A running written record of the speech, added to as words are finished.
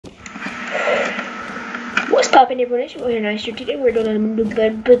What's poppin', everyone? It's Royale nice here. Today we're doing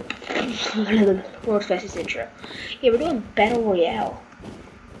world's fastest intro. Yeah, we're doing Battle Royale,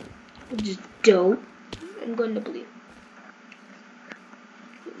 which is dope. I'm going to believe.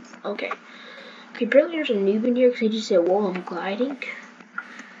 Okay. Apparently there's a noob in here because he just said, "Whoa, I'm gliding."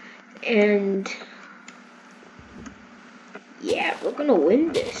 And yeah, we're gonna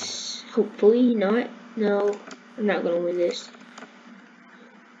win this. Hopefully not. No, I'm not gonna win this.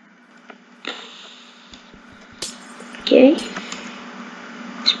 Okay.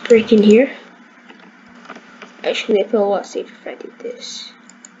 Let's break in here. Actually, I feel a lot safer if I did this.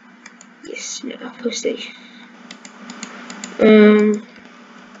 Yes, no, I'll put safe.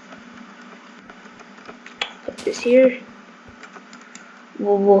 Put this here.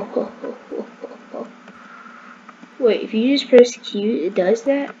 Whoa. Wait, if you just press Q, it does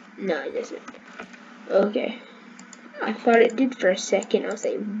that? No, it doesn't. Okay. I thought it did for a second. I was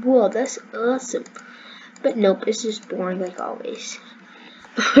like, whoa, that's awesome. But nope, it's just boring like always.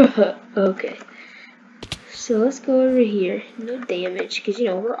 Okay. So let's go over here. No damage, because you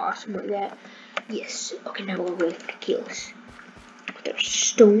know we're awesome like that. Yes. Okay, now we're going to kill us. With our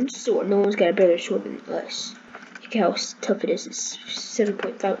stone sword. No one's got a better sword than us. Look how tough it is. It's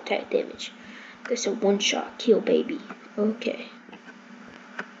 7.5 attack damage. That's a one-shot kill, baby. Okay.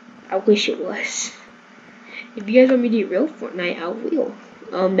 I wish it was. If you guys want me to do real Fortnite, I will.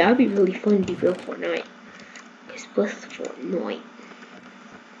 That would be really fun to do real Fortnite. It's with Fortnite.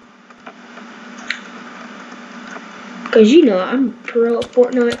 Cause you know I'm pro at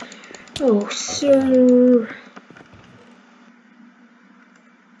Fortnite. Oh sir.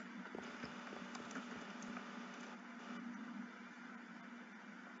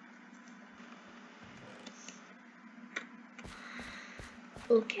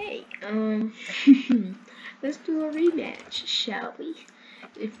 Okay, let's do a rematch, shall we?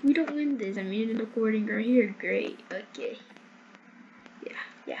 If we don't win this, I'm ending the recording right here. Great. Okay.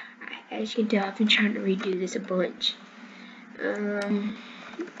 Yeah. As you can tell, I've been trying to redo this a bunch.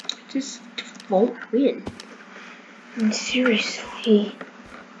 Just won't win. And seriously.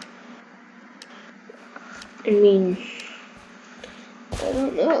 I mean, I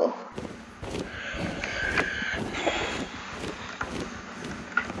don't know.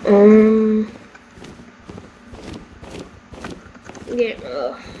 Yeah,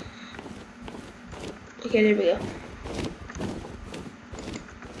 okay, there we go.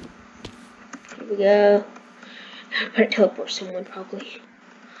 Here we go. I'm about to teleport someone, probably.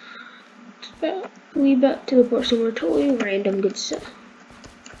 We about to teleport somewhere totally random, good stuff.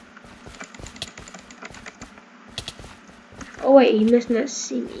 Oh wait, he must not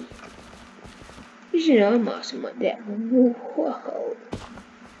see me. Because you know I'm awesome like that. Whoa.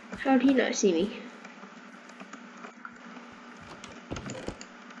 How'd he not see me?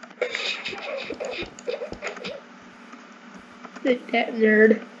 That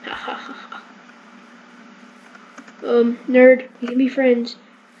nerd. Nerd, we can be friends.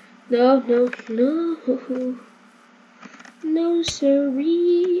 No,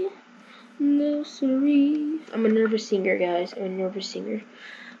 siree. No, siree. I'm a nervous singer, guys. I'm a nervous singer.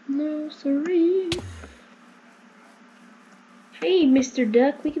 No, siree. Hey, Mr.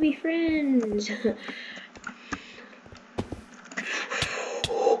 Duck, we can be friends.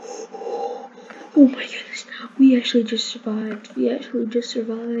 Oh my goodness. We actually just survived. Wait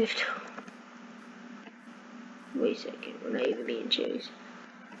a second, we're not even being chased.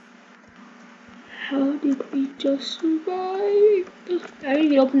 How did we just survive? I haven't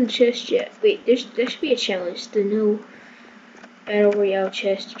even opened the chest yet. Wait, there should be a challenge. The no Battle Royale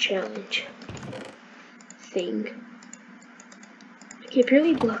chest challenge thing. Okay,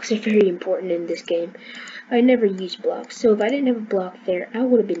 apparently blocks are very important in this game. I never use blocks, so if I didn't have a block there, I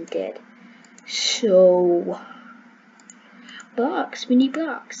would have been dead. So, blocks, we need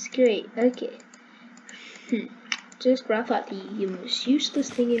blocks. Great, okay. Just what I thought the most useless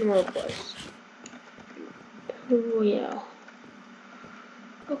thing in the world was. Royale.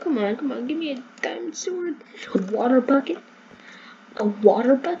 Oh, come on, give me a diamond sword. A water bucket? A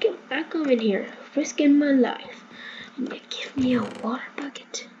water bucket? I come in here, risking my life. And you give me a water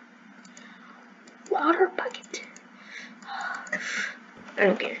bucket? Water bucket? I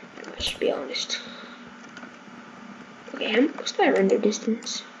don't care that much, to be honest. Okay, what's my render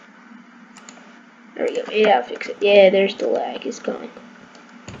distance? There we go. Yeah, I'll fix it. Yeah, there's the lag. It's gone.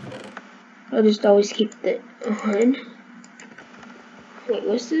 I'll just always keep it on. Wait,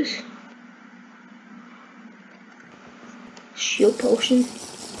 what's this? Shield potion.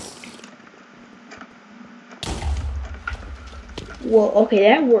 Whoa, okay,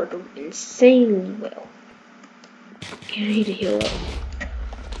 that worked insanely well. Okay, I need to heal up.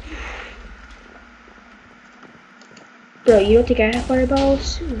 Bro, you don't think I have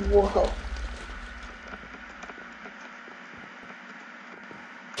fireballs? Whoa.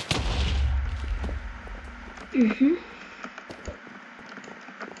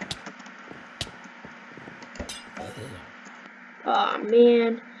 Aw,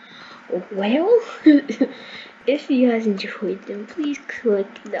 man. Well, if you guys enjoyed them, please click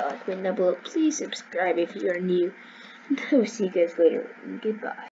the like button down below. Please subscribe if you are new. And I will see you guys later. Goodbye.